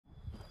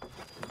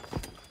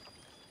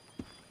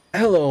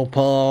Hello,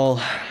 Paul.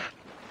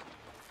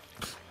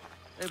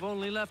 They've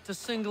only left a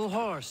single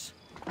horse.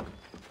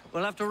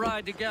 We'll have to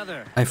ride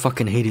together. I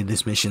fucking hated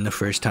this mission the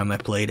first time I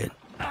played it.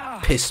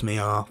 Pissed me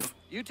off.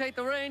 You take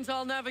the reins,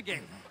 I'll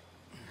navigate.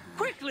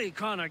 Quickly,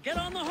 Connor, get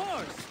on the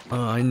horse.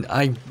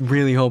 I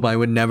really hope I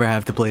would never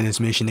have to play this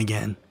mission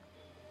again.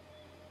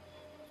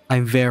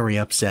 I'm very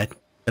upset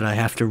that I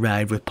have to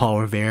ride with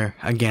Paul Revere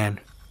again.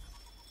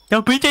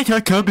 The British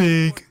are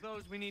coming!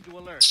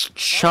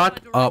 Shut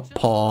up,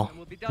 Paul.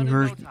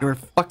 You're a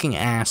fucking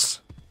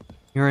ass.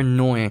 You're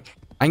annoying.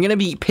 I'm gonna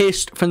be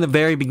pissed from the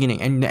very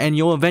beginning, and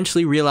you'll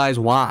eventually realize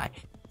why.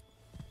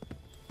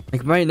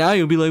 Like right now,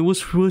 you'll be like,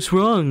 "What's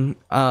wrong?"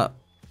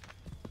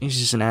 He's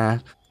just an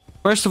ass.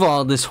 First of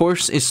all, this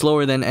horse is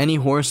slower than any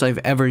horse I've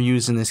ever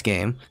used in this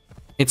game.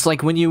 It's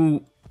like when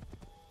you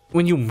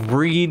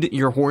breed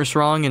your horse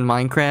wrong in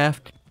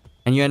Minecraft,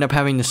 and you end up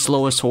having the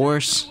slowest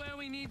horse.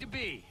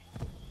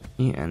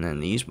 Yeah, and then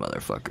these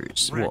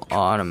motherfuckers will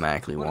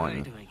automatically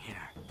want you.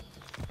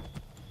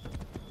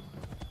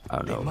 I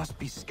don't know. They must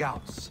be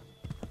scouts.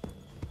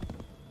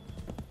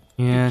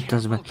 Yeah, it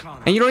doesn't matter.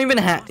 And you don't even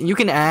have. You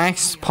can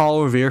ask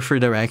Paul Revere for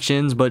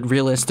directions, but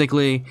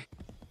realistically,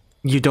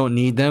 you don't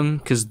need them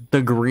because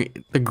the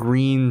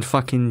green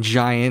fucking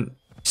giant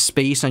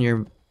space on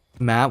your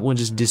map will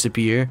just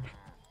disappear.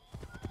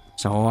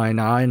 So I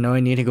know I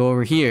need to go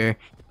over here.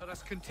 Let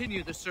us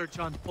continue the search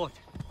on foot.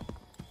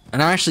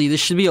 And actually,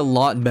 this should be a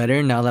lot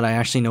better now that I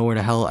actually know where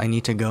the hell I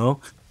need to go.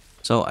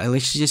 So I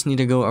literally just need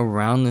to go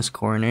around this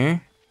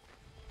corner.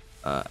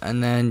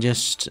 And then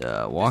just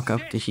walk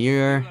up to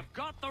here.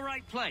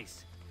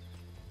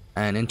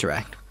 And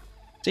interact.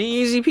 It's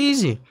easy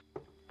peasy.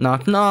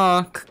 Knock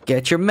knock.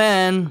 Get your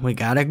men. We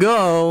gotta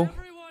go.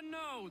 Everyone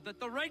know that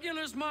the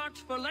regulars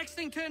marched for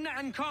Lexington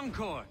and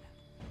Concord.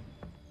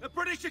 The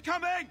British are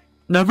coming!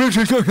 The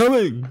British are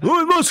coming!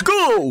 We must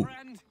go!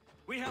 Friend,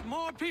 we have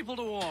more people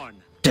to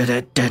warn.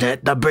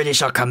 The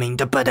British are coming.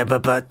 The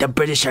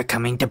British are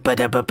coming. The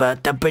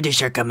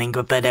British are coming.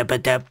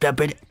 The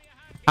British.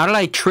 How did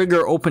I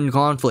trigger open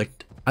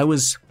conflict? I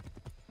was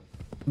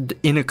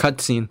in a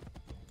cutscene.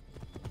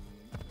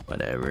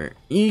 Whatever.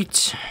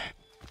 Eat.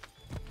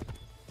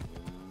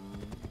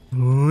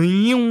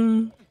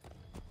 Riding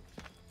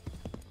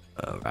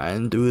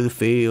through the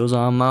fields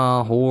on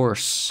my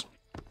horse.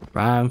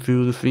 Riding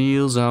through the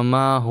fields on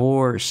my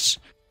horse.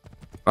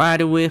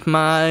 Riding with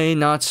my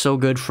not so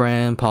good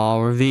friend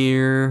Paul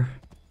Revere.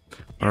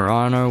 We're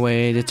on our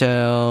way to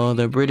tell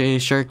the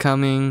British are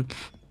coming,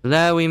 so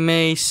that we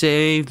may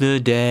save the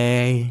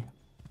day.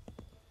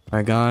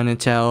 We're gonna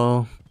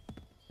tell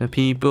the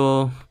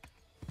people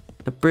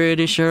the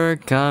British are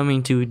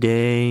coming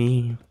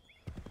today.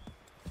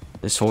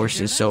 This horse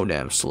is so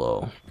damn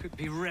slow. Could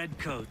be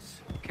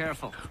redcoats.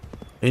 Careful.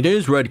 It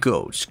is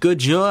redcoats. Good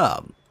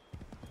job.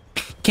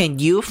 Can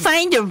you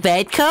find the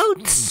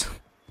redcoats?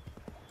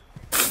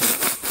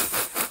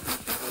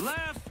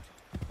 Left.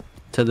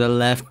 To the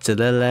left, to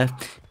the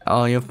left.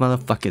 All you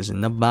motherfuckers in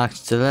the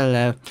box to the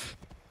left.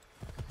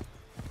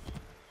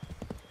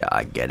 Yeah,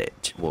 I get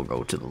it. We'll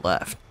go to the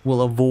left.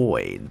 We'll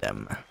avoid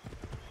them.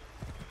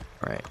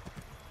 Right.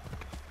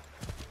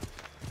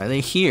 Are they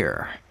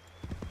here?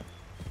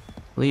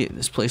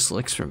 This place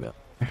looks familiar.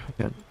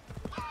 Good.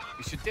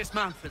 We should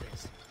dismount for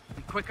this.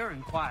 Be quicker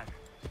and quieter.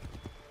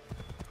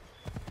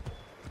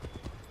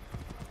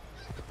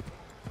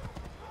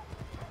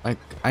 Like,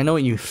 I know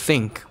what you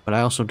think, but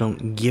I also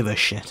don't give a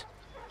shit.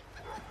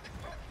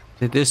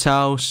 Did this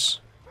house?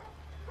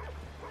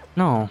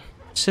 No,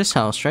 it's this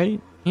house,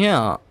 right?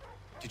 Yeah.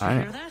 Did you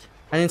hear that?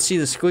 I didn't see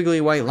the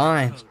squiggly white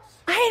lines.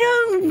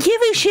 I don't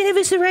give a shit if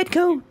it's the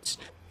redcoats.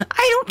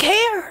 I don't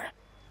care.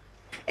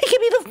 It could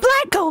be the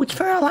blackcoats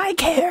for all I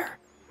care.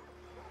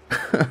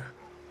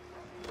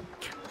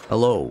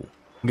 Hello.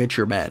 Get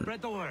your men.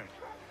 Spread the word.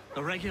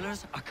 The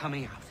regulars are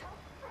coming out.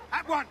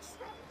 At once!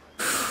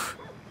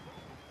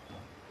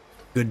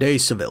 Good day,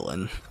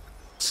 civilian.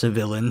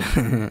 Civilian.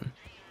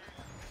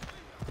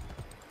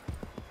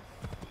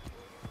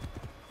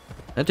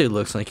 That dude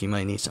looks like he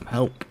might need some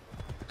help.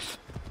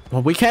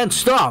 Well, we can't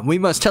stop. We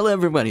must tell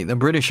everybody the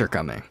British are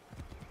coming.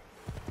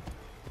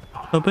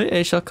 The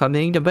British are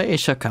coming. The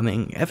British are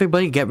coming.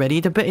 Everybody get ready.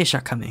 The British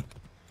are coming.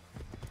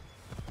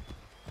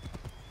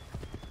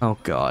 Oh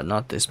god,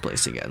 not this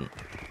place again.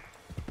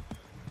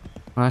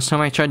 Last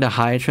time I tried to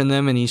hide from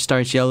them and he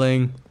starts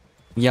yelling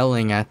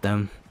at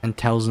them and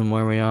tells them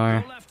where we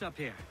are. Go left up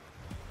here.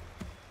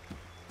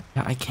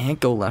 Yeah, I can't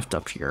go left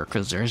up here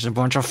because there's a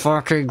bunch of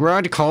fucking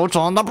redcoats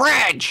on the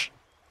bridge.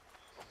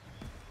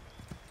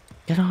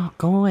 Get off.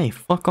 Go away.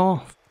 Fuck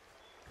off.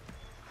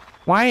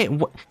 Why?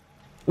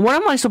 What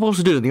am I supposed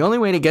to do? The only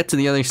way to get to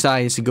the other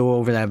side is to go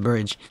over that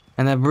bridge.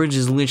 And that bridge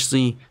is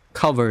literally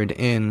covered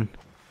in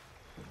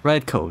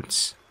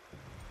redcoats.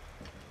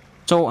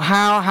 So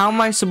how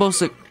am I supposed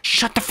to...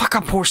 Shut the fuck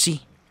up,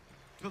 horsey.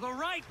 To the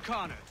right,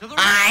 Connor. To the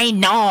right. I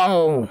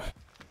know.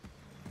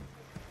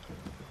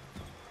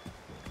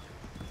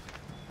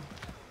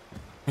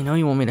 I know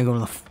you want me to go to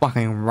the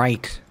fucking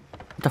right.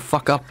 What the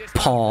fuck up,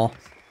 Paul?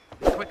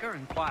 Quicker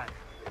and quiet.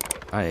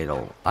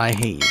 I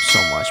hate you so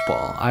much,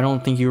 Paul. I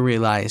don't think you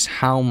realize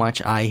how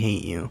much I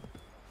hate you.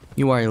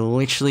 You are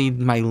literally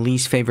my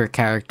least favorite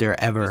character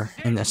ever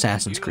in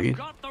Assassin's Creed.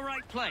 Got the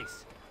right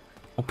place.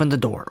 Open the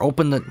door.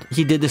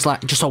 He did this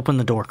just open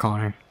the door,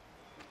 Connor.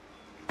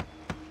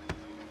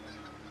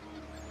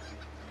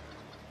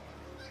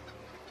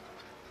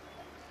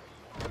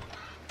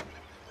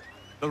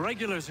 The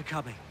regulars are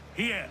coming.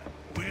 Here.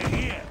 We're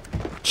here.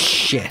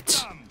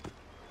 Shit.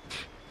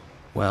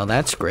 Well,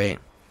 that's great.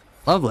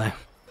 Lovely.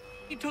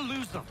 Need to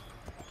lose them.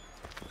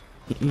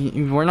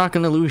 We're not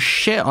gonna lose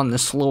shit on the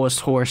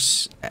slowest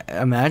horse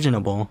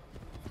imaginable.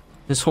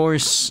 This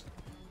horse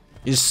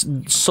is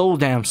so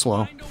damn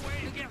slow. Find a way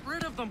to get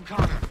rid of them,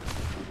 Connor.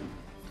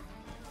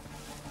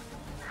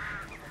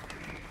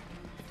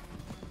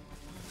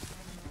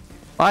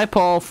 Bye,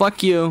 Paul.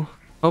 Fuck you.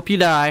 Hope you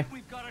die.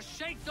 We've got to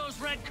shake those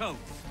redcoats.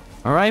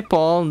 Alright,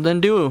 Paul. Then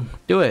do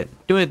it.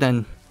 Do it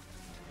then.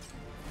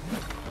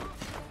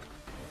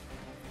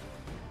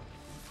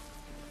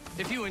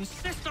 If you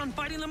insist on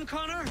fighting them,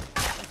 Connor,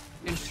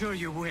 ensure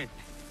you win.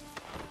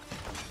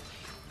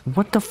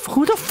 What the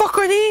who the fuck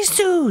are these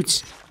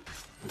dudes?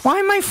 Why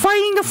am I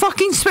fighting the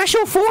fucking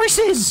special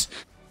forces?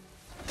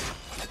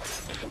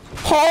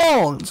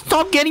 Paul,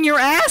 stop getting your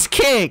ass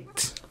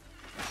kicked.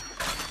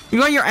 You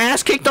got your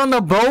ass kicked on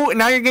the boat and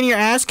now you're getting your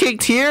ass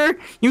kicked here?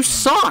 You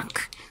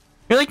suck.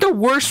 You're like the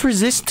worst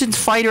resistance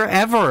fighter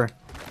ever.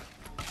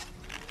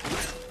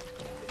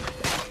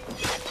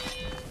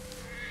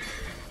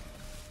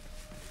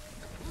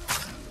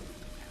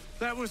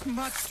 That was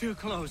much too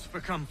close for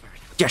comfort.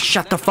 Yeah,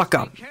 shut the fuck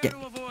up.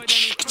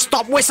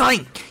 Stop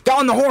whistling. Get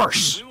on the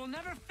horse. We will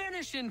never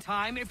finish in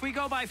time if we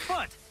go by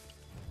foot.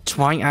 That's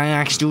why I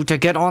asked you to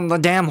get on the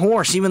damn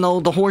horse, even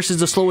though the horse is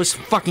the slowest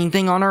fucking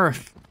thing on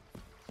earth.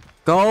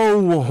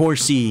 Go,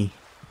 horsey.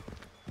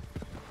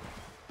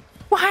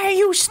 Why are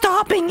you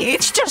stopping?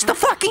 It's just a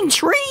fucking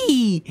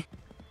tree.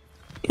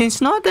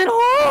 It's not that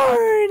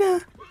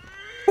hard.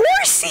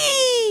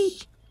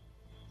 Horsey!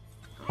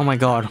 Oh my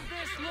god.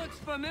 This looks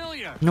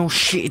familiar. No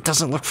shit, it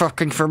doesn't look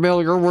fucking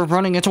familiar. We're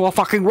running into a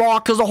fucking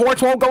rock because the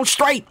horse won't go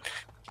straight.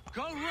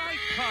 Go right,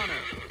 Connor.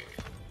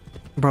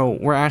 Bro,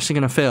 we're actually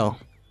gonna fail.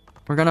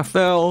 We're gonna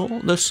fail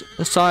this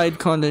side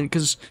content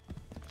because...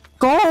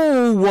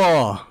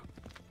 Go!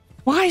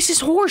 Why is this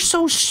horse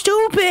so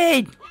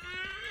stupid?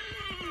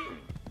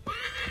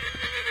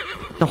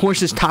 The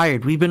horse is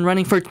tired. We've been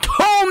running for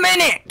 2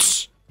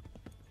 minutes!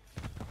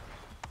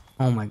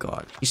 Oh my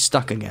god. He's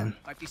stuck again.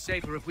 Might be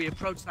safer if we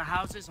approach the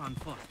houses on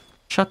foot.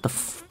 Shut the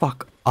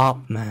fuck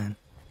up, man.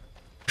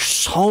 You're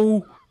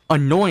so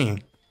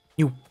annoying.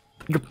 You're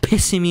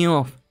pissing me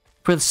off.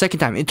 For the second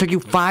time. It took you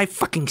 5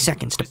 fucking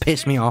seconds to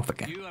piss me off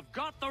again. You have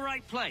got the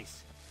right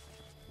place.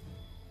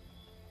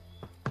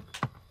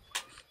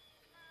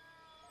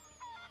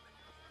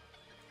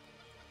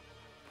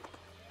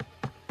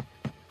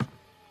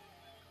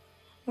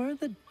 Where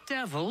the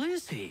devil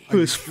is he?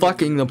 Who's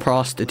fucking the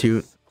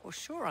prostitute? Oh,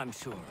 sure, I'm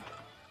sure.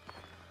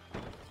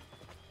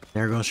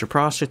 There goes your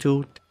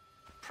prostitute.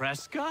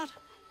 Prescott?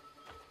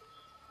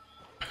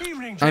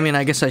 Evening, I mean,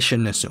 I guess I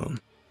shouldn't assume.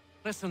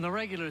 Listen, the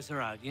regulars are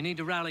out. You need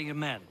to rally your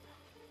men.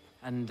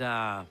 And,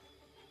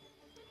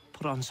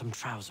 put on some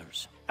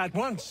trousers. At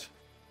once.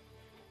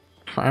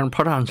 And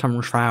put on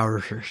some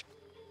trousers.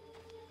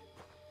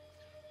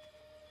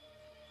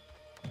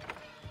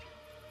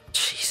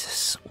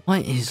 Jesus,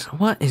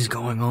 what is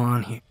going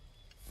on here?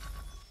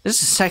 This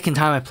is the second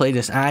time I played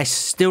this, and I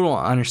still don't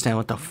understand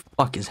what the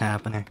fuck is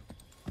happening.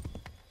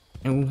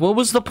 And what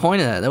was the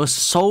point of that? That was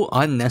so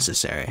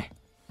unnecessary.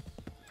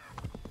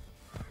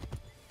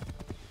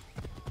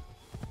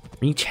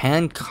 Reach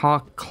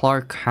Hancock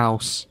Clark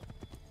House.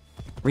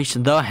 Reach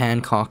the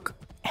Hancock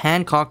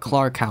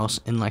Clark House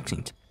in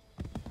Lexington.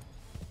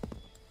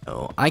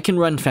 Oh, I can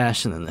run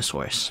faster than this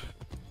horse.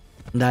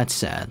 That's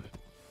sad.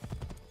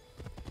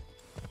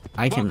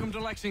 I can. Welcome to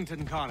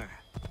Lexington, Connor.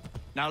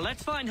 Now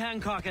let's find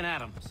Hancock and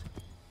Adams.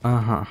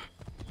 Uh-huh.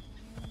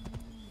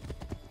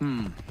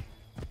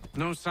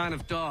 No sign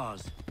of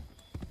Dawes.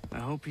 I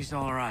hope he's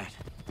all right.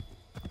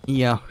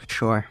 Yeah,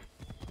 sure.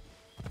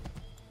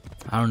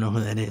 I don't know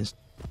who that is.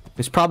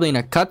 It's probably in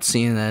a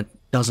cutscene that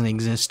doesn't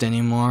exist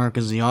anymore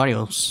because the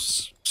audio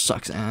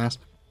sucks ass.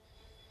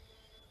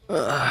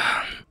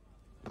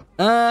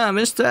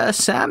 Mr.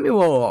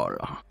 Samuel.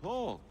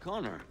 Oh,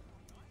 Connor.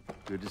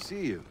 Good to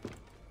see you.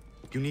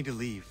 You need to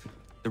leave.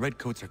 The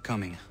Redcoats are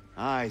coming.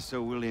 Aye,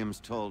 so Williams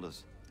told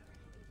us.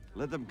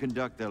 Let them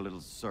conduct their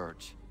little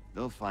search.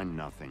 They'll find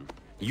nothing.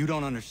 You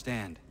don't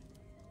understand.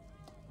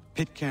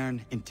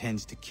 Pitcairn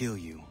intends to kill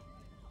you.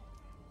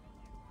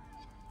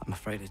 I'm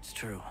afraid it's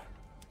true.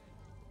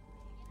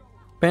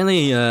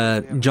 Apparently,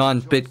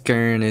 John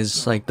Pitcairn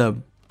is like the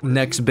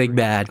next big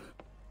bad.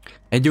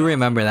 I do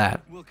remember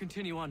that. We'll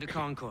continue on to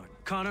Concord.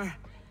 Connor?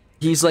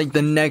 He's like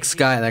the next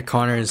guy that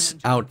Connor is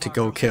out to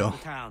go kill.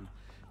 Town.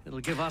 It'll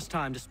give us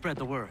time to spread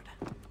the word.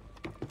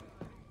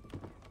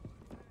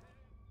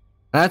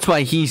 That's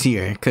why he's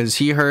here, because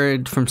he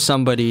heard from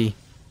somebody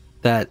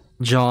that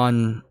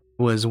John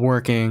was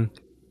working,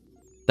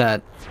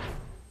 that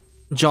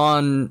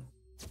John.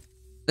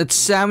 It's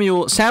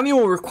Samuel.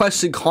 Samuel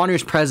requested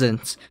Connor's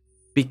presence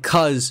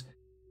because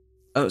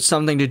of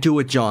something to do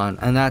with John,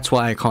 and that's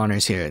why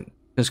Connor's here.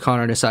 Because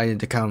Connor decided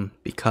to come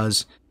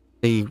because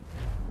they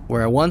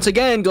were once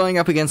again going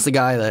up against the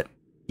guy that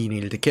he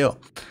needed to kill.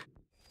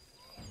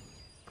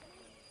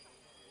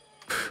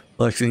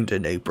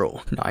 Lexington,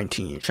 April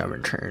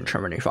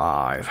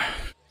 1975.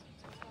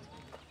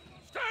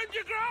 Stand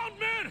your ground,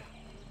 men!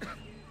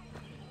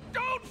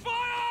 Don't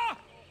fire!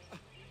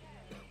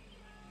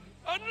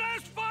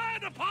 Unless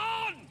fired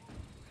upon!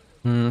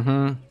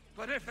 Mm-hmm.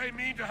 But if they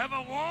mean to have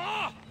a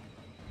war,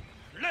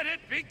 let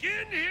it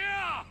begin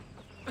here!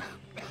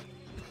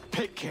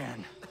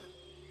 Pitcairn.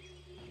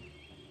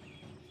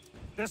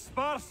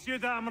 Disperse, you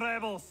damn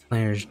rebels!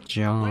 There's Lay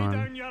John.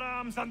 down your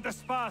arms and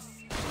disperse!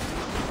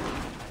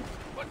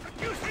 What the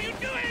deuce are you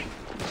doing?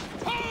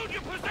 Hold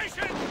your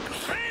position!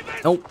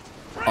 Raven! Nope.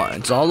 Oh,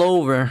 it's all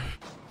over.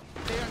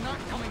 They are not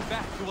coming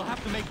back. You will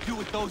have to make do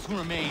with those who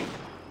remain.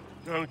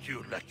 Don't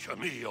you lecture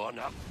me,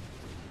 Honor.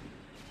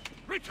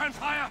 Return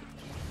fire!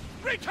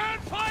 Return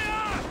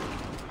fire!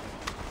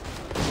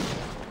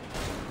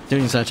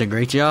 Doing such a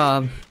great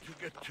job. To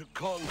get to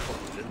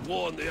Concord and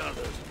warn the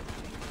others.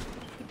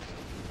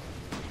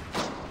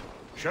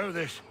 Show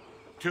this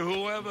to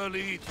whoever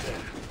leads there.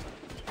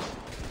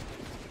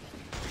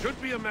 Should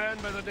be a man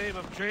by the name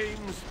of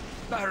James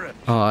Barrett.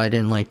 Oh, I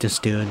didn't like this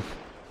dude.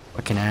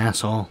 Fucking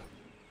asshole.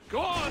 Go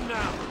on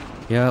now!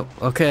 Yep,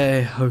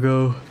 okay, I'll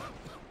go.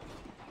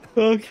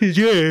 Okay,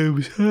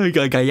 James.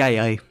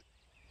 Ay.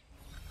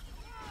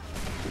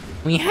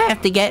 We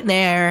have to get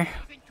there.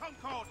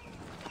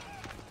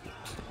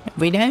 If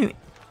we don't.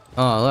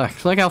 Oh,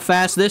 look how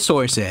fast this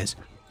horse is.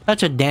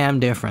 Such a damn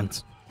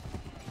difference.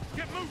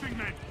 Get moving,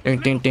 men!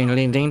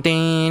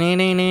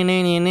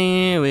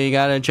 We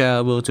gotta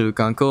travel to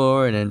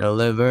Concord and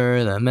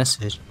deliver the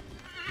message.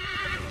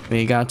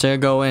 We got to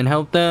go and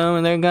help them,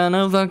 and they're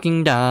gonna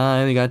fucking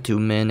die. We got 2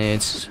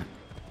 minutes.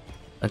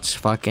 Let's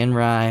fucking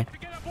ride.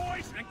 Together,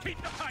 boys, and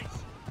keep the pace!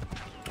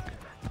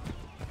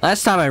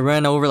 Last time I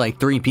ran over like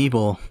 3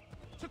 people.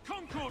 To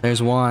Concord!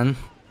 There's one.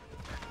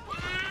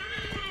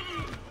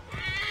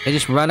 They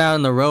just run out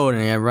in the road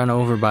and get run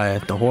over by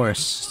the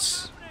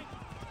horse.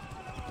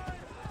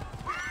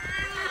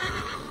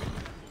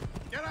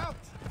 Get out!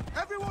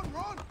 Everyone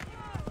run!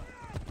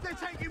 They're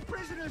taking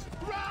prisoners!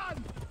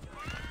 Run!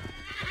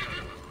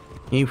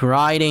 Keep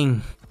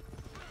riding.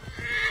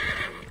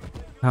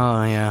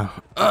 Oh yeah.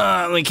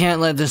 We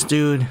can't let this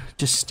dude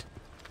just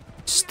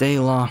stay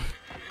long.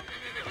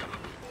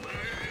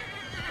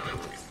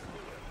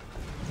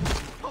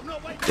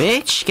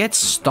 Bitch, get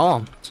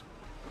stomped.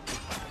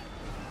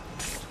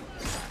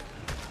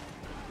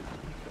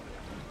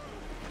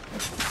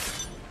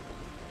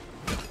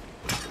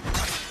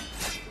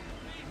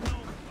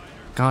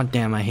 God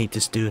damn, I hate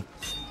this dude.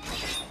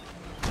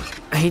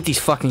 I hate these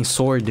fucking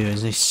sword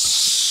dudes. They're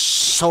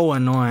so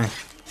annoying.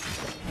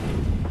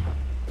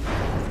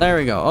 There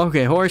we go.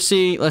 Okay,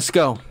 horsey, let's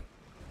go.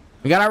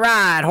 We gotta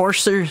ride,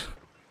 horsers.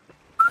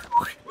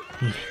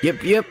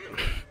 Yep.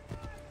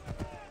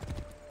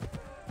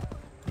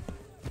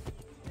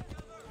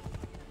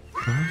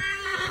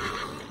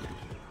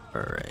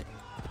 Alright.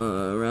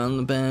 Around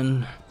the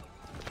bend.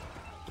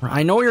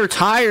 I know you're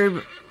tired,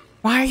 but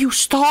why are you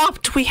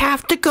stopped? We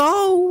have to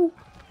go.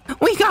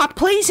 We got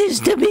places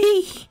to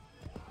be.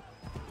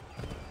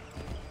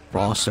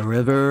 Across the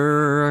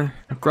river.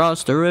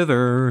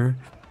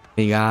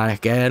 We gotta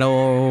get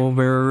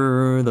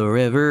over the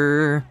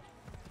river.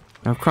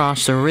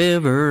 Across the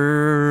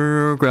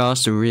river.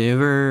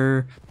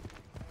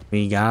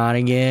 We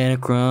gotta get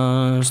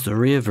across the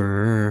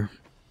river.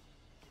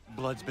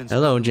 Blood's been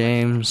Hello, spilled,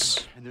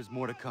 James. and there's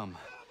more to come.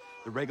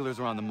 The regulars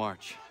are on the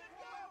march.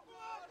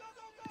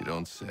 You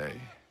don't say.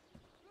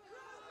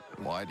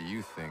 And why do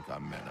you think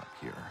I'm men up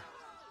here?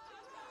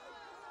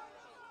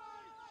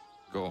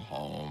 Go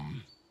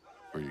home,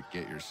 or you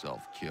get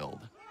yourself killed.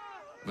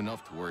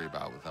 Enough to worry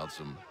about without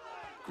some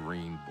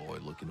green boy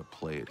looking to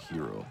play it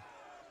hero.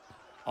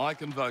 I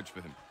can vouch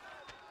for him.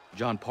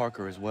 John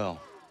Parker as well.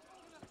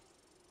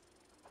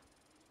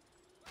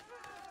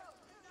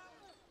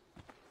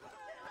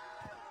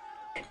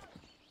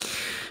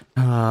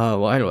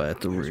 Why do I have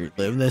to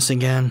relive this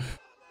again?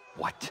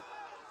 What?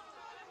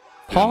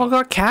 Paul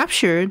got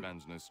captured.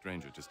 Man's no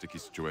stranger to sticky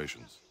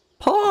situations.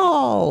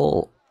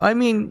 Paul! I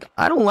mean,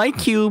 I don't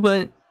like you,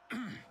 but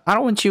I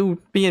don't want you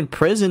to be in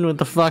prison with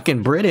the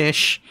fucking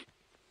British.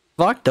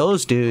 Fuck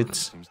those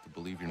dudes. Seems to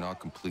believe you're not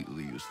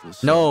completely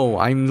useless. No,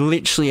 I'm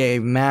literally a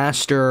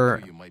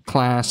master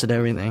class at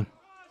everything.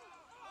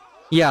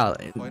 Yeah,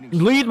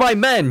 lead my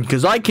men,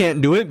 because I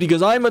can't do it,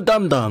 because I'm a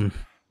dum-dum.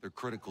 They're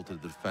critical to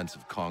the defense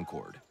of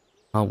Concord.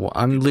 Oh, well,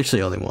 I'm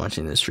literally only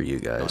watching this for you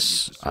Not guys.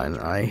 used to soldiers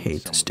I needing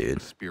hate this someone with dude.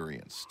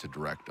 experience to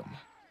direct them.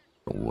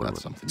 What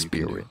That's something you can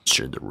do. spirit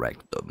should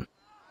direct them.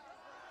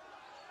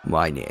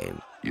 My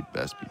name You'd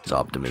best be is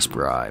telling Optimus the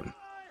truth. Prime.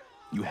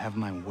 You have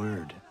my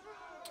word.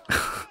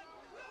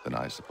 Then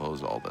I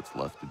suppose all that's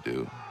left to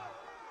do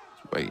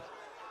is wait.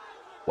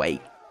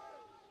 Wait.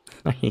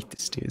 I hate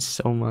this dude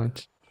so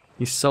much.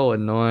 He's so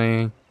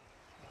annoying.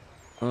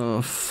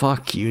 Oh,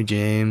 fuck you,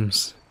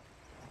 James.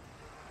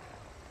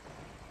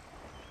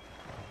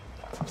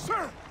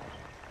 Sir!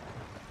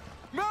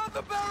 Mount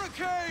the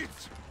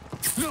barricades!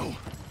 No!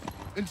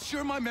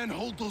 Ensure my men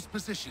hold those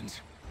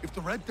positions. If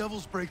the Red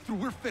Devils break through,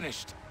 we're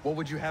finished. What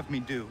would you have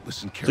me do?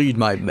 Listen carefully. Lead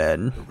my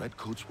men. The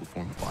Redcoats will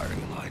form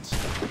firing lines.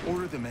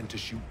 Order the men to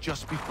shoot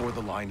just before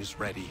the line is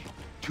ready.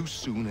 Too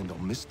soon and they'll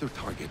miss their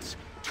targets.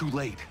 Too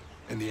late,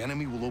 and the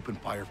enemy will open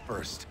fire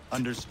first.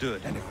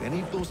 Understood. And if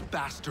any of those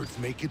bastards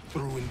make it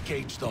through,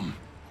 engage them.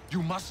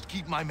 You must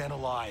keep my men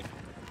alive.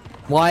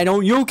 Why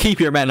don't you keep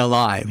your men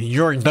alive?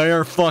 You're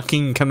their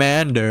fucking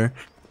commander.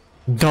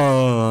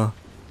 Duh.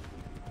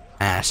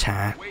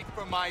 Asshat. Wait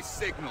for my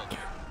signal.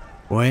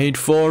 Wait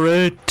for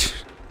it.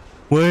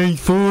 Wait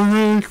for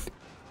it.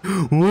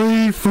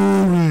 Wait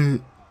for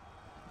it.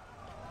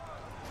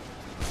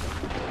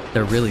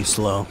 They're really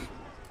slow.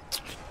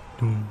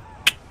 Doom,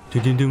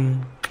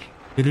 doom,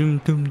 doom,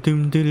 doom,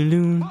 doom,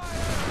 doom.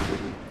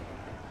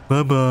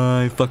 Bye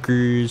bye,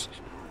 fuckers.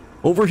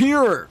 Over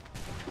here.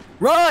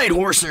 Ride,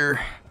 horser.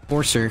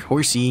 Horser,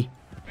 horsey.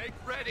 Make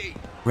ready.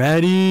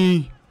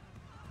 Ready.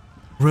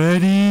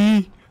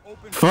 Ready.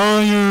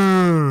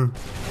 Fire.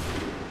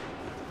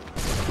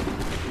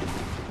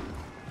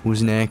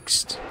 Who's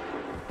next?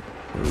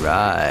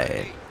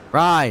 Ride.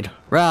 Ride.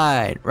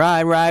 Ride.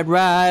 Ride, ride,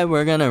 ride.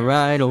 We're gonna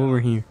ride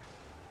over here.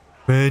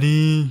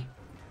 Ready.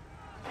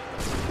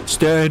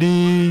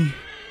 Steady.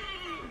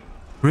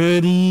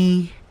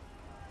 Ready.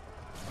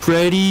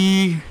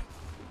 Ready.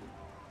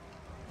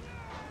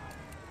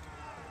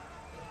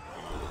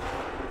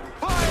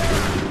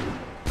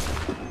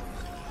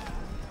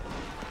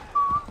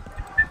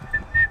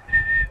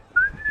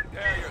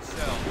 Prepare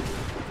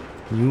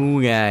yourself.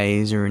 You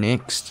guys are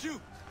next.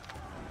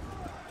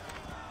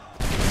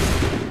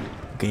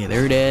 Okay,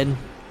 they're dead.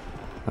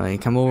 Alright,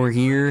 come over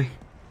here.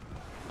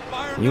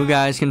 You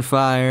guys can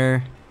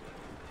fire.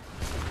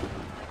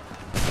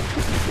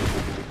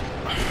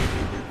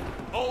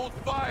 Hold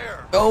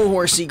fire. Go,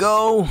 horsey,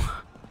 go!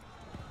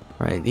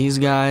 Alright, these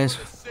guys,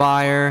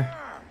 fire.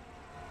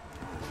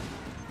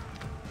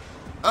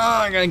 Oh,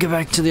 I gotta get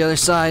back to the other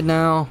side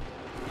now.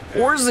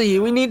 Horsey,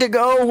 we need to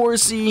go,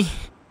 horsey.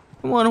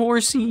 Come on,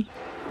 horsey.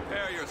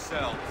 Prepare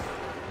yourselves.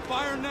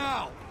 Fire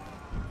now.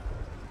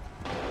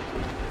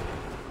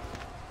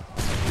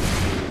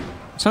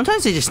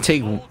 Sometimes they just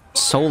take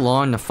so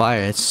long to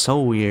fire. It's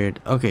so weird.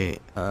 Okay,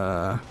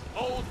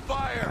 Hold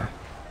fire.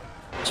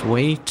 let's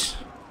wait.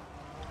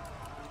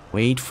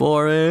 Wait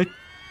for it.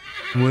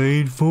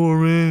 Wait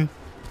for it.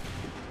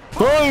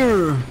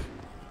 Fire!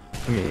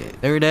 Okay,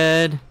 they're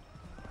dead.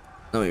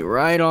 Let me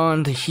ride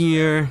on to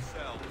here.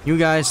 You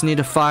guys need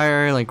to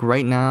fire, like,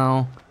 right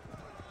now.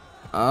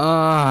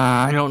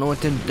 I don't know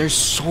what to... There's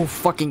so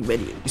fucking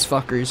many of these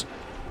fuckers.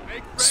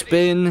 Make ready.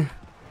 Spin.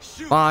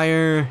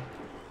 Fire.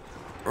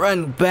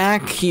 Run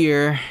back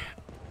here.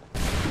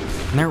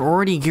 And they're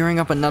already gearing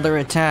up another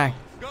attack.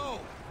 Go.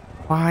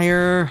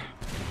 Fire.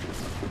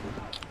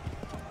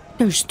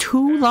 There's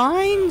 2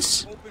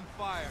 lines? Open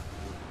fire.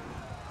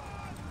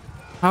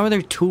 How are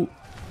there 2?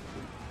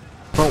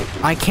 Bro,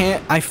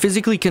 I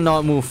physically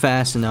cannot move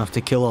fast enough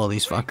to kill all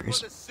these For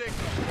fuckers. the signal.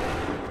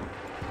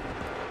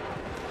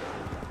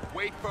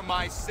 Wait for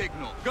my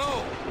signal.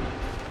 Go.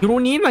 You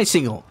don't need my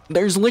signal.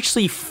 There's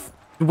literally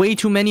way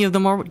too many of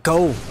them already.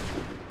 Go.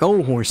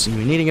 Go, horsey.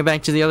 We need to get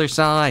back to the other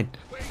side.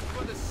 Wait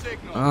for the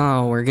signal.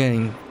 Oh, we're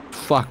getting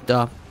fucked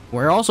up.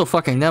 We're also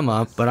fucking them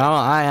up, but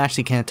I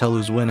actually can't tell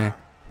who's winning.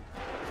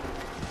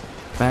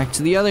 Back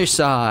to the other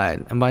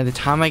side. And by the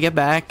time I get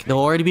back, they'll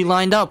already be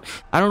lined up.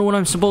 I don't know what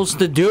I'm supposed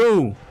to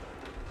do.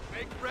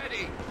 Make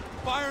ready.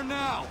 Fire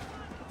now.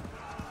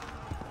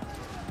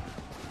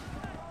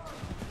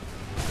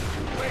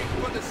 Wait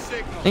for the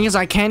signal. Thing is,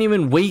 I can't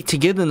even wait to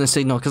give them the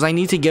signal because I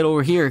need to get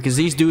over here because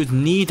these dudes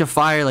need to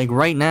fire like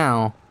right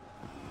now.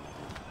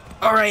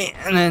 Alright,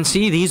 and then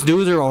see, these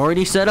dudes are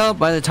already set up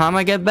by the time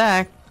I get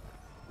back.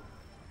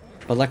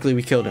 But luckily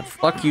we killed him.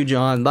 Fuck you,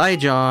 John. Bye,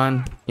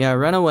 John. Yeah,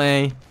 run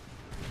away.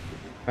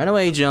 Run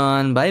away,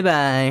 John.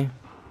 Bye-bye.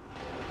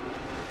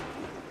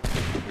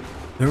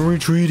 They're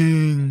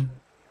retreating.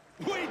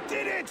 We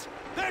did it!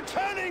 They're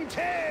turning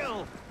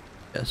tail!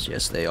 Yes,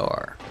 yes, they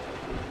are.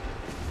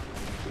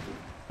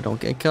 Don't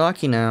get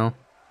cocky now.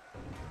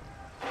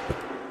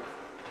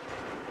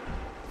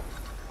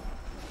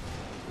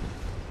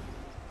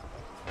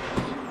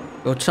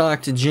 Go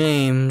talk to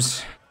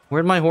James.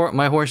 Where'd my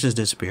horses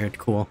disappeared?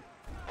 Cool.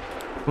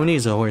 Who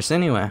needs a horse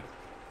anyway?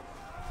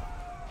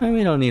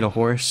 We don't need a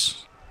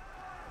horse.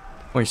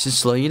 Horses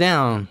slow you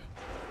down.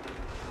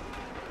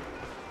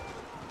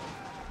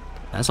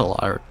 That's a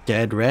lot of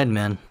dead red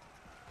men.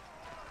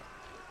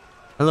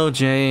 Hello,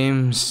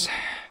 James.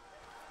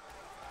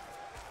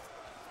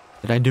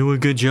 Did I do a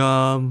good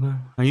job?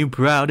 Are you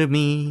proud of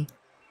me?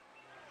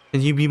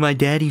 Can you be my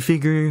daddy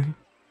figure?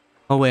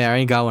 Oh wait, I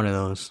already got one of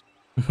those.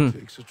 It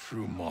takes a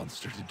true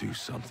monster to do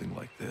something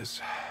like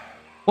this.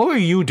 What were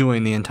you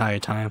doing the entire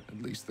time?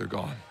 At least they're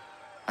gone.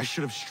 I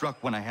should have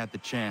struck when I had the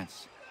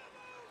chance.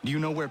 Do you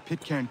know where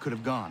Pitcairn could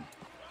have gone?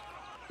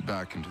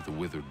 Back into the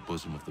withered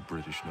bosom of the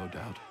British, no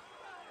doubt.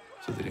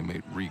 So that he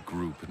may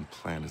regroup and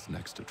plan his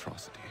next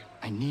atrocity.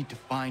 I need to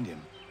find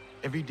him.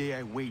 Every day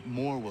I wait,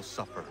 more will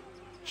suffer.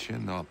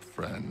 Chin up,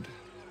 friend.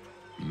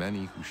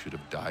 Many who should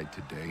have died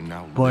today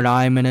now But live.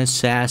 I'm an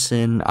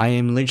assassin. I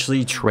am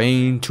literally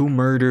trained to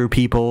murder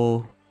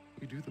people.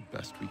 We do the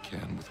best we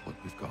can with what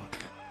we've got.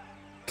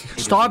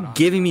 Stop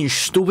giving me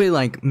stupid,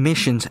 like,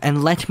 missions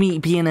and let me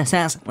be an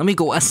assassin. Let me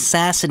go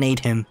assassinate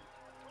him.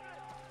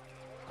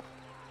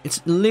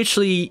 It's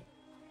literally...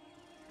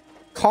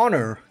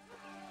 Connor.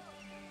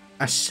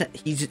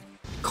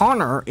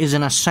 Connor is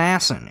an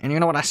assassin. And you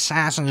know what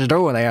assassins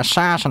do? They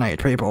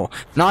assassinate people.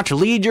 Not to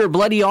lead your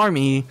bloody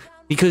army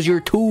because you're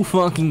too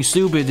fucking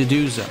stupid to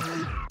do so.